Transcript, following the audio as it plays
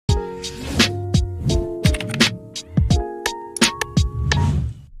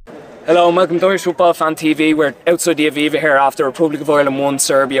Hello and welcome to Irish Football Fan TV. We're outside the Aviva here after Republic of Ireland 1,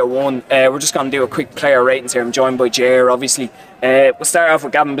 Serbia 1. We're just going to do a quick player ratings here. I'm joined by Ger, obviously. We'll start off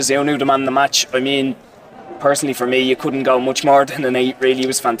with Gavin Bazunu, the man of the match. I mean, personally for me, you couldn't go much more than an 8, really. He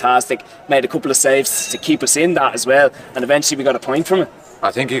was fantastic. Made a couple of saves to keep us in that as well, and eventually we got a point from it. I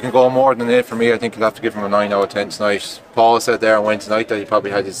think you can go more than 8 for me. I think you'll have to give him a 9 out of 10 tonight. Paul said there on Wednesday night that he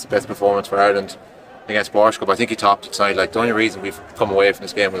probably had his best performance for Ireland against Portugal, but I think he topped it tonight. Like, the only reason we've come away from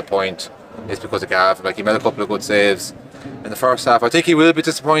this game with a point is because of Gav. Like, he made a couple of good saves in the first half. I think he will be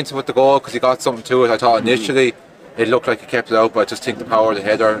disappointed with the goal because he got something to it. I thought initially it looked like he kept it out, but I just think the power of the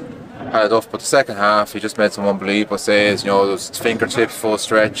header had enough. But the second half, he just made some unbelievable saves. You know, those fingertips, full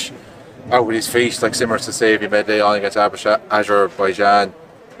stretch, out with his feet, like similar to the save he made late on against Azerbaijan.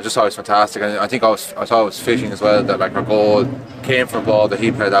 I just thought it was fantastic, and I thought it was fitting as well that like our goal came from a ball that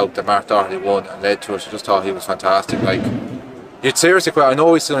he played out that Mark Doherty won and led to it. I just thought he was fantastic. Like, you'd seriously, I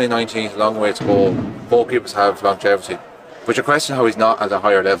know he's still only 19, it's a long way to go. Goalkeepers have longevity, but you question how he's not at a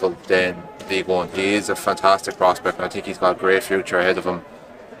higher level than League One. He is a fantastic prospect, and I think he's got a great future ahead of him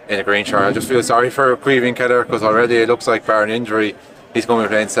in a green shirt. I just feel sorry for Caoimhín Kelleher because already it looks like, barring injury, he's going to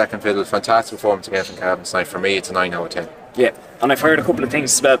be playing second fiddle. Fantastic performance again from Cavan tonight. For me, it's a 9 out of 10. Yeah, and I've heard a couple of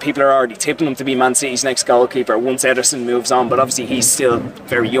things as well. People are already tipping him to be Man City's next goalkeeper once Ederson moves on, but obviously he's still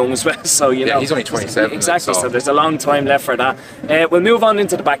very young as well, so you know. He's only 27. Exactly, so there's a long time left for that. We'll move on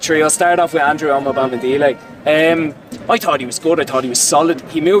into the back three. I'll start off with Andrew Omobamidele. I thought he was good, I thought he was solid.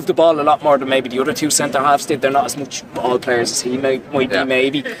 He moved the ball a lot more than maybe the other two centre-halves did. They're not as much ball players as he might be,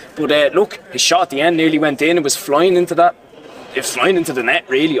 maybe. But look, his shot at the end nearly went in. It was flying into that. It's flying into the net,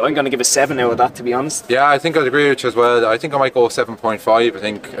 really. I'm going to give a 7 out of that, to be honest. Yeah, I think I'd agree with you as well. I think I might go 7.5. I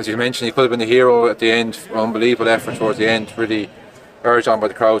think, as you mentioned, he could have been the hero at the end. Unbelievable effort towards the end. Really urged on by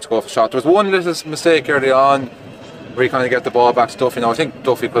the crowd to go for the shot. There was one little mistake early on where he kind of get the ball back to Duffy. Now, I think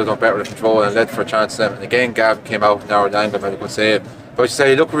Duffy could have done better with control and led for a chance to them. And again, Gavin came out, narrowed the angle, made a good save. But as you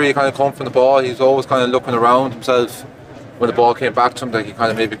say, he looked really kind of comfortable from the ball. He was always kind of looking around himself when the ball came back to him, that he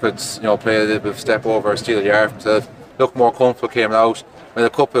kind of maybe could, you know, play a little bit of step over or steal a yard for himself. Looked more comfortable, came out. Made a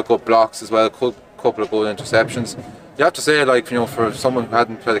couple of good blocks as well, a couple of good interceptions. You have to say, like, you know, for someone who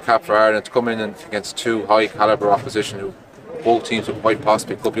hadn't played a cap for Ireland to come in and against two high calibre opposition who both teams would quite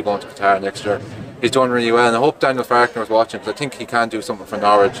possibly could be going to Qatar next year, he's done really well. And I hope Daniel Farkener was watching, because I think he can do something for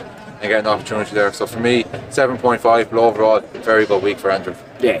Norwich and get an opportunity there. So for me, 7.5, but overall, very good week for Andrew.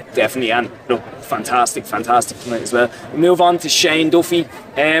 Yeah, definitely, and look, fantastic tonight as well. We move on to Shane Duffy.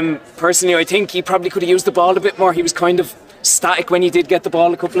 Personally, I think he probably could have used the ball a bit more. He was kind of static when he did get the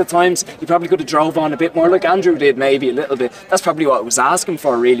ball a couple of times. He probably could have drove on a bit more, like Andrew did, maybe a little bit. That's probably what I was asking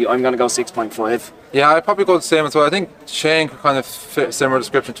for, really. I'm going to go 6.5. Yeah, I'd probably go the same as well. I think Shane could kind of fit a similar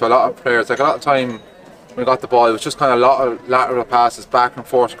description to a lot of players. Like, a lot of time when he got the ball, it was just kind of a lot of lateral passes back and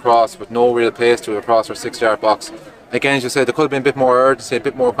forth across with no real pace to it across our 6-yard box. Again, as you said, there could have been a bit more urgency, a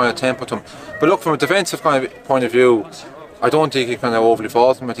bit more kind of tempo to him. But look, from a defensive kind of point of view, I don't think he kind of overly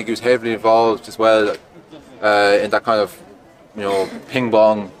falls him. I think he was heavily involved as well in that kind of, you know, ping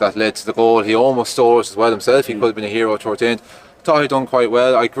pong that led to the goal. He almost stole it as well himself. He could have been a hero towards the end. Thought he'd done quite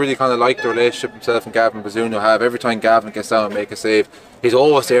well. I really kind of like the relationship himself and Gavin Bazunu have. Every time Gavin gets down and make a save, he's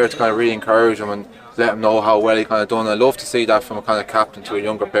always there to kind of really encourage him and let him know how well he kind of done. I love to see that from a kind of captain to a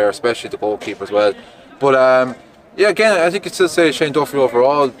younger player, especially the goalkeeper as well. But yeah, again, I think you'd still say Shane Duffy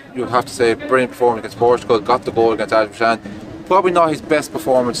overall, you'd have to say brilliant performance against Portugal, got the goal against Azerbaijan. Probably not his best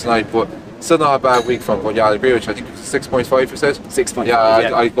performance tonight, but still not a bad week from him. But yeah, I agree with you. I think it's 6.5, you said? 6.5,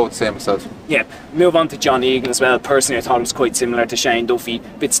 yeah. I'd go the same myself. Yeah, move on to John Egan as well. Personally, I thought it was quite similar to Shane Duffy.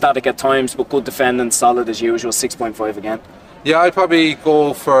 Bit static at times, but good defending, solid as usual. 6.5 again. Yeah, I'd probably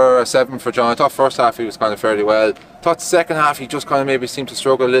go for a 7 for John. I thought first half he was kind of fairly well. Thought the second half he just kind of maybe seemed to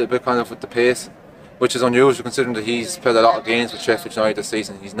struggle a little bit kind of with the pace, which is unusual considering that he's played a lot of games with Sheffield United this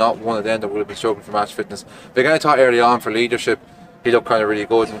season. He's not one of them that would have been struggling for match fitness. But again, I thought early on for leadership, he looked kind of really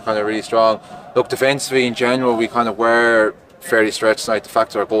good and kind of really strong. Look, defensively in general, we kind of were fairly stretched tonight. The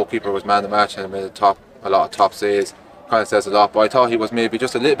fact that our goalkeeper was man of the match and made a lot of top saves kind of says a lot. But I thought he was maybe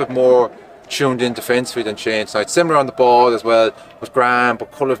just a little bit more tuned in defensively than Shane tonight. Similar on the ball as well with Graham,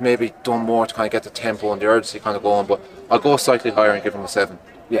 but could have maybe done more to kind of get the tempo and the urgency kind of going. But I'll go slightly higher and give him a 7.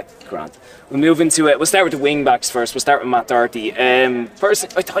 Yeah, grand. We'll move into it. We'll start with the wing backs first. We'll start with Matt Doherty.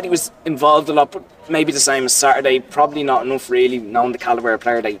 First, I thought he was involved a lot, but maybe the same as Saturday. Probably not enough, really, knowing the calibre of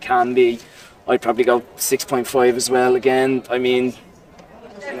player that he can be. I'd probably go 6.5 as well. Again, I mean,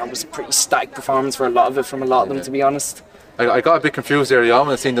 you know, it was a pretty static performance for a lot of it from a lot of them, to be honest. I got a bit confused early on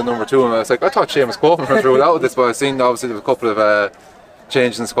when I seen the number 2, and I was like, I thought Seamus Coleman ran through without this, but I seen obviously there was a couple of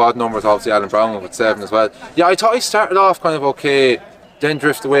changes in squad numbers. Obviously, Alan Brown with 7 as well. Yeah, I thought he started off kind of okay. then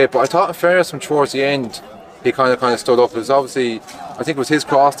drift away. But I thought in fairness from towards the end, he kind of stood up. It was obviously, I think it was his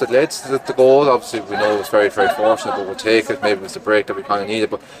cross that led to the goal. Obviously we know it was very, very fortunate, but we'll take it. Maybe it was the break that we kind of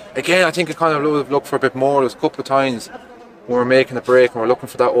needed. But again, I think it kind of looked for a bit more. There was a couple of times when we were making a break and we we're looking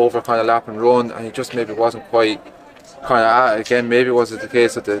for that over kind of lap and run, and he just maybe wasn't quite again, maybe it was the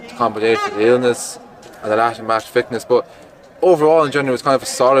case of the combination of the illness and the lack of match fitness. But overall in general it was kind of a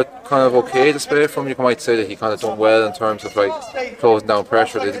solid, kind of okay display from him. You might say that he kind of done well in terms of like closing down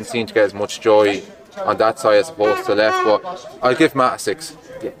pressure. They didn't seem to get as much joy on that side as opposed to the left, but I'll give Matt a 6.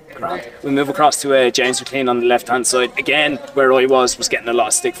 Yeah, grand. We'll move across to James McLean on the left hand side. Again, where I was getting a lot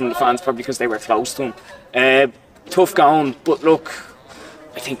of stick from the fans, probably because they were close to him. Tough going, but look,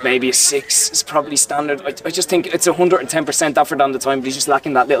 I think maybe a 6 is probably standard. I just think it's 110% effort on the time, but he's just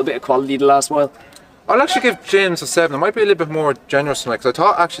lacking that little bit of quality the last while. I'll actually give James a 7. I might be a little bit more generous tonight, because I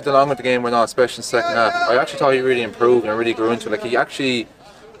thought actually the longer the game went on, especially in the second half, I actually thought he really improved and really grew into it. Like, he actually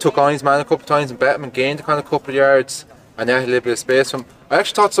took on his man a couple of times and bet him and gained a kind of couple of yards, and then had a little bit of space from him. I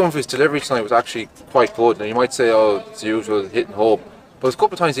actually thought some of his delivery tonight was actually quite good. Now you might say, oh, it's the usual hit and hope, but there's a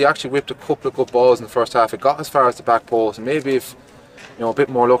couple of times he actually whipped a couple of good balls in the first half. It got as far as the back post, and maybe if a bit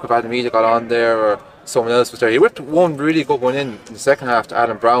more luck if Adam Ida got on there or someone else was there. He whipped one really good one in the second half to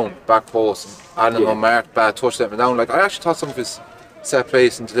Adam Brown, back post, and Adam unmarked, bad touch, let me down. Like, I actually thought some of his set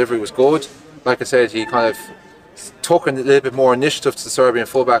plays and delivery was good. Like I said, he kind of took a little bit more initiative to the Serbian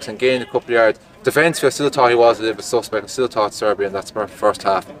fullbacks and gained a couple of yards. Defensively, I still thought he was a little bit suspect. I still thought Serbia in that first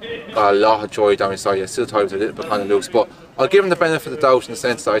half got a lot of joy down his side. I still thought he was a little bit kind of loose, but I'll give him the benefit of the doubt in the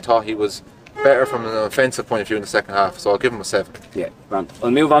sense that I thought he was better from an offensive point of view in the second half, so I'll give him a 7. Yeah, grand.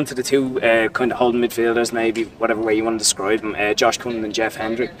 I'll move on to the two kind of holding midfielders, maybe whatever way you want to describe them. Josh Cullen and Jeff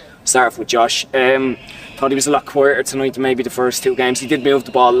Hendrick. Start off with Josh. Thought he was a lot quieter tonight than maybe the first two games. He did move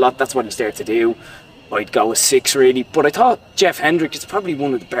the ball a lot. That's what he's there to do. I'd go with 6 really, but I thought Jeff Hendrick is probably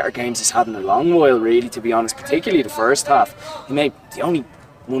one of the better games he's had in a long while, really, to be honest. Particularly the first half. He made the only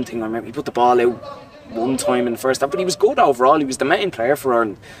one thing I remember. He put the ball out one time in the first half, but he was good overall. He was the main player for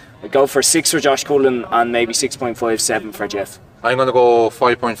Ireland. I'd go for 6 for Josh Cullen and maybe 6.5, 7 for Jeff. I'm going to go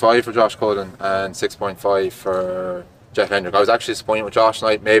 5.5 for Josh Cullen and 6.5 for Jeff Hendrick. I was actually disappointed with Josh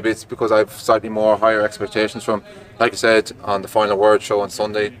tonight. Maybe it's because I've slightly more higher expectations from him. Like I said on the Final Word show on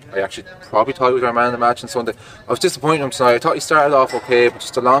Sunday, I actually probably thought he was our man of the match on Sunday. I was disappointed in him tonight. I thought he started off okay, but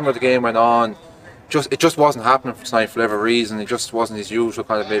just the longer the game went on, it just wasn't happening for tonight for whatever reason. It just wasn't his usual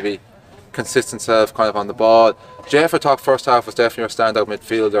kind of maybe consistent self kind of on the ball. Jeff, I thought first half was definitely our standout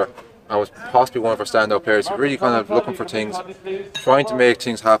midfielder and was possibly one of our standout players. Really kind of looking for things, trying to make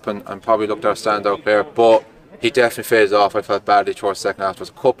things happen, and probably looked our standout player, but he definitely faded off. I felt badly towards the second half. There was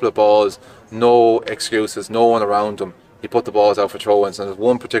a couple of balls, no excuses, no one around him. He put the balls out for throw-ins, and there was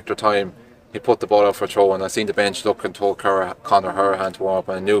one particular time he put the ball out for a throw-in. I seen the bench look and told Conor Hurahan to warm up,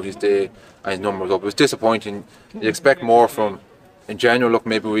 and I knew his day and his number was up. It was disappointing. You expect more from, in general, look,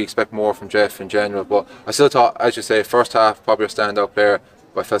 maybe we expect more from Jeff in general, but I still thought, as you say, first half probably a standout player,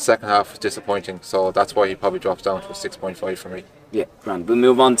 but I felt second half was disappointing, so that's why he probably drops down to a 6.5 for me. Yeah, grand. We'll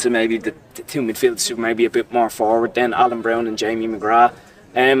move on to maybe the two midfielders who maybe a bit more forward then, Alan Brown and Jamie McGrath.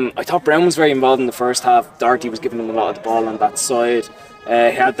 I thought Brown was very involved in the first half. Doherty was giving him a lot of the ball on that side. He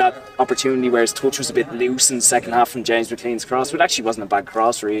had that opportunity where his touch was a bit loose in the second half from James McLean's cross, but actually wasn't a bad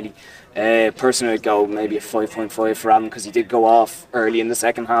cross really. Personally, I'd go maybe a 5.5 for Alan because he did go off early in the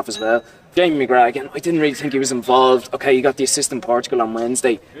second half as well. Jamie McGrath, again, I didn't really think he was involved. Okay, he got the assist in Portugal on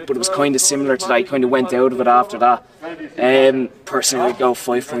Wednesday, but it was kind of similar to that. He kind of went out of it after that. Personally, I'd go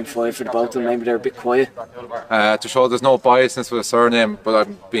 5.5 for the both of them. Maybe they're a bit quiet. To show there's no biasness with a surname, but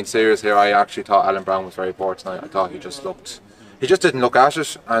I'm being serious here, I actually thought Alan Brown was very poor tonight. I thought he just didn't look at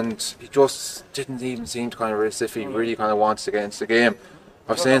it, and he just didn't even seem to kind of as if he really kind of wants to get into the game.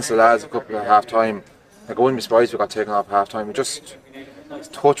 I was saying to the lads a couple of half time, I wouldn't be surprised if we got taken off half time. His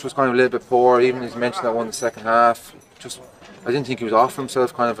touch was kind of a little bit poor, even as mentioned that one in the second half. I didn't think he was off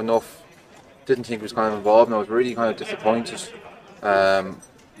himself kind of enough. Didn't think he was kind of involved, and I was really kind of disappointed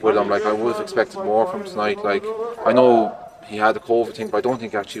with him. Like, I would have expected more from him tonight. Like, I know he had the COVID thing, but I don't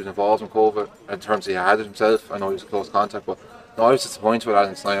think he actually was involved in COVID in terms of he had it himself. I know he was close contact, but no, I was disappointed with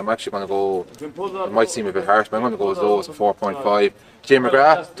Alan tonight. I'm actually going to go, it might seem a bit harsh, but I'm going to go as low as a 4.5. Jim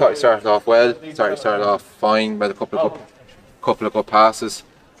McGrath, thought he started off well, started off fine, made a couple of good passes,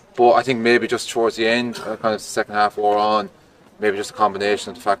 but I think maybe just towards the end, kind of the second half wore on, maybe just a combination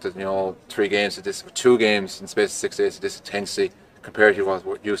of the fact that 2 games in the space of 6 days of this intensity compared to what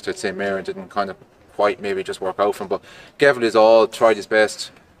we're used to at St. Mary, didn't kind of quite maybe just work out for him. But Gevil is all, tried his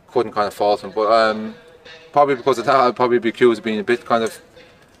best, couldn't kind of fault him, but probably because of that I'll probably be accused of being a bit kind of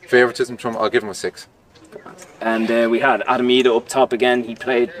favouritism from him. I'll give him a 6. And we had Adamida up top again. He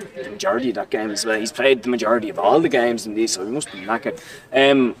played the majority of that game as well. He's played the majority of all the games in these, so he must be knackered.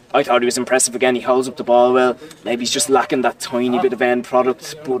 I thought he was impressive again. He holds up the ball well. Maybe he's just lacking that tiny bit of end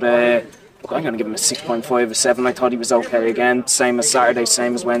product, but look, I'm going to give him a 6.5, a 7. I thought he was okay again. Same as Saturday,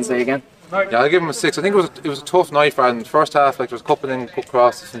 same as Wednesday again. Yeah, I'll give him a 6. I think it was a tough night for him. In the first half, like there was a couple in cut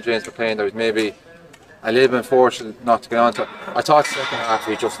crosses from James McLean that was maybe a little bit unfortunate not to get on to. I thought the second half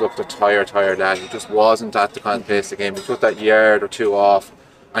he just looked a tired lad. He just wasn't at the kind of pace of the game. He was just that yard or two off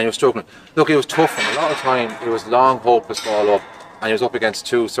and he was struggling. Look, it was tough for him. A lot of time it was long, hopeless ball up and he was up against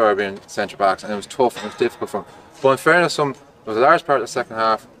 2 Serbian centre backs and it was tough and it was difficult for him. But in fairness, there was a large part of the second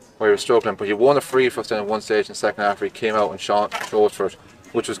half where he was struggling, but he won a free for us then at one stage in the second half where he came out and showed for it,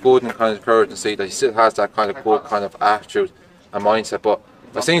 which was good and kind of encouraging to see that he still has that kind of good kind of attitude and mindset. But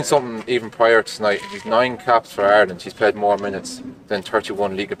I've seen something even prior to tonight. He's 9 caps for Ireland. He's played more minutes than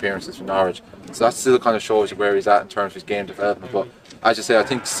 31 league appearances for Norwich. So that still kind of shows you where he's at in terms of his game development. But as you say, I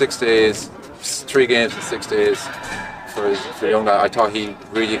think 6 days, 3 games in 6 days for the young guy. I thought he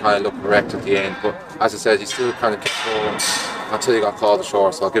really kind of looked correct at the end. But as I said, he still kind of kept going until he got called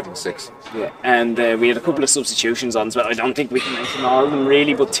ashore. So I'll give him a 6. Yeah, and we had a couple of substitutions on as well. I don't think we can mention all of them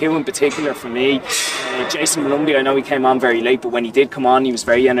really, but 2 in particular for me. Jason Malumbi, I know he came on very late, but when he did come on, he was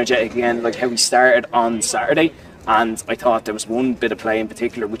very energetic again, like how he started on Saturday. And I thought there was one bit of play in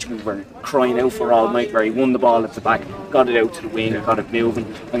particular which we were crying out for all night, where he won the ball at the back, got it out to the wing, got it moving.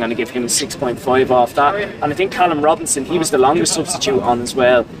 I'm going to give him a 6.5 off that. And I think Callum Robinson, he was the longest substitute on as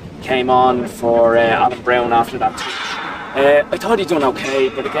well, came on for Alan Brown after that touch. I thought he'd done okay,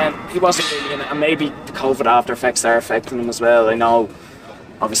 but again, he wasn't really in it, and maybe the COVID after effects are affecting him as well. I know,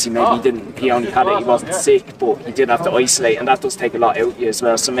 obviously, maybe he only had it, he wasn't sick, but he did have to isolate, and that does take a lot out of you as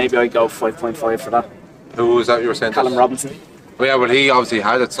well. So maybe I'd go 5.5 for that. Who was that you were saying? Callum Robinson. Well, yeah, well, he obviously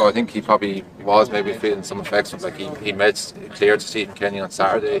had it, so I think he probably was maybe feeling some effects from it. Like he made clear to Stephen Kenny on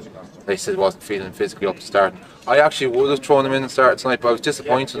Saturday they said he wasn't feeling physically up to start. I actually would have thrown him in and started tonight, but I was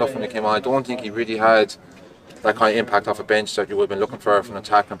disappointed enough when he came on. I don't think he really had that kind of impact off a bench that you would have been looking for an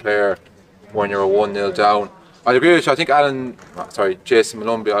attacking player when you're 1-0 down. I agree with you. I think Jason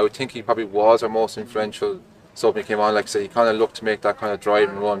Malumbi, I would think he probably was our most influential sub when he came on. Like I say, he kind of looked to make that kind of drive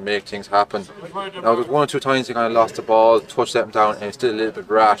and run, make things happen. Now there's 1 or 2 times he kind of lost the ball, touched them down, and he's still a little bit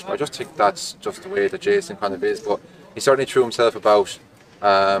rash, but I just think that's just the way that Jason kind of is. But he certainly threw himself about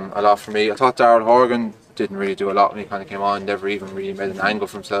a lot for me. I thought Darrell Horgan didn't really do a lot when he kind of came on, never even really made an angle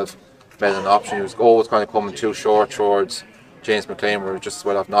for himself, made an option. He was always kind of coming too short towards James McLean, where just as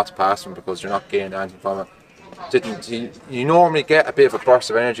well off not to pass him because you're not gaining anything from it. You normally get a bit of a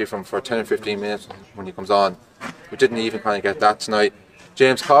burst of energy from for 10 or 15 minutes when he comes on. We didn't even kind of get that tonight.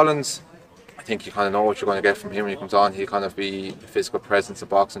 James Collins, I think you kind of know what you're going to get from him when he comes on. He'll kind of be a physical presence in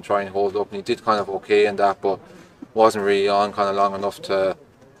the box and try and hold up, and he did kind of okay in that, but wasn't really on kind of long enough to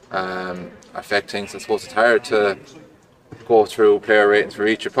affect things. I suppose it's hard to go through player ratings for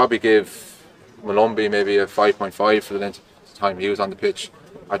each. You'd probably give Malumbi maybe a 5.5 for the length of time he was on the pitch.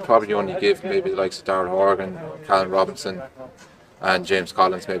 I'd probably only give maybe the likes of Darrell Horgan, Callum Robinson and James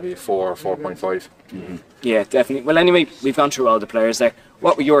Collins maybe 4 or 4.5. Yeah, definitely. Well, anyway, we've gone through all the players there.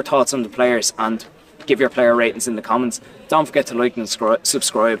 What were your thoughts on the players? And give your player ratings in the comments. Don't forget to like and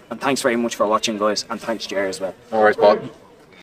subscribe. And thanks very much for watching, guys. And thanks, Ger, as well. Alright, Paul.